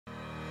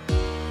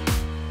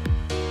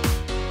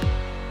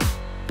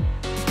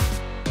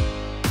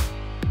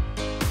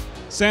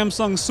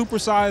Samsung's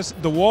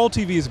supersized The Wall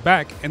TV is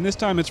back, and this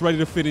time it's ready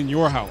to fit in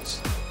your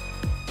house.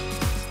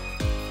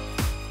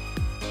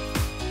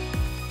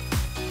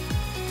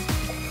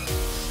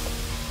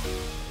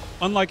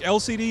 Unlike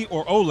LCD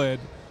or OLED,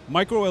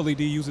 MicroLED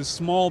uses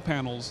small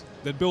panels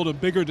that build a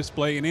bigger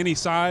display in any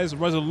size,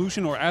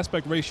 resolution, or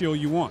aspect ratio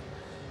you want.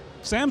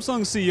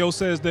 Samsung's CEO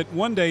says that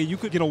one day you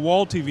could get a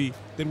wall TV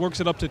that works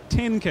at up to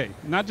 10K,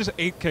 not just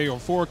 8K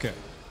or 4K.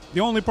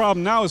 The only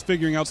problem now is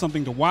figuring out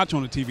something to watch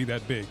on a TV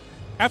that big.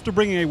 After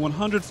bringing a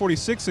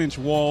 146-inch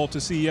wall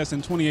to CES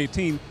in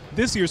 2018,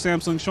 this year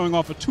Samsung's showing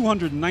off a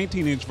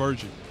 219-inch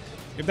version.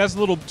 If that's a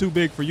little too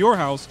big for your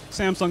house,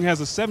 Samsung has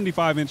a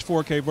 75-inch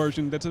 4K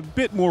version that's a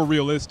bit more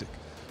realistic.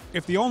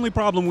 If the only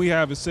problem we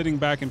have is sitting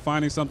back and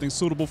finding something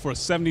suitable for a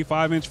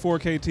 75-inch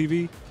 4K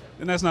TV,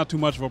 then that's not too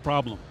much of a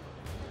problem.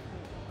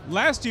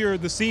 Last year,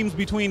 the seams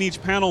between each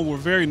panel were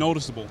very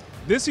noticeable.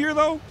 This year,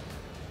 though,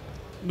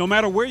 no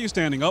matter where you're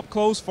standing, up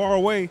close, far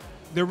away,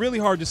 they're really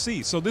hard to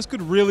see, so this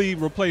could really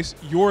replace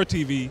your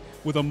TV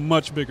with a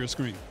much bigger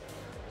screen.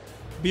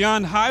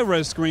 Beyond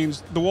high-res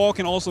screens, the wall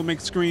can also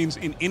make screens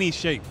in any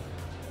shape.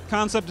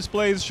 Concept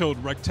displays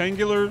showed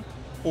rectangular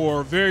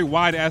or very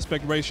wide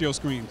aspect ratio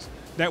screens.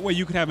 That way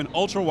you could have an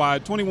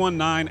ultra-wide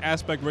 21:9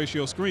 aspect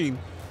ratio screen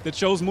that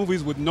shows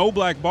movies with no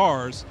black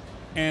bars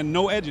and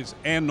no edges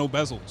and no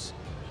bezels.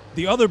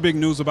 The other big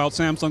news about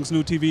Samsung's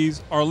new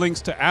TVs are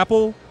links to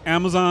Apple,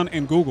 Amazon,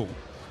 and Google.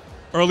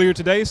 Earlier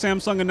today,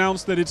 Samsung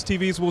announced that its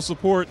TVs will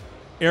support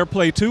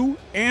AirPlay 2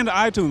 and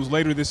iTunes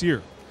later this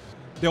year.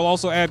 They'll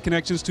also add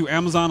connections to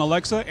Amazon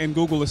Alexa and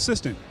Google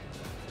Assistant.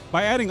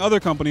 By adding other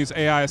companies'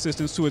 AI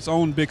assistants to its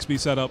own Bixby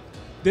setup,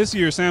 this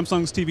year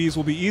Samsung's TVs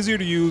will be easier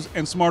to use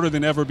and smarter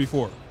than ever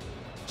before.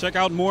 Check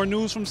out more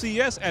news from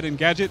CES at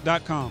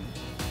Engadget.com.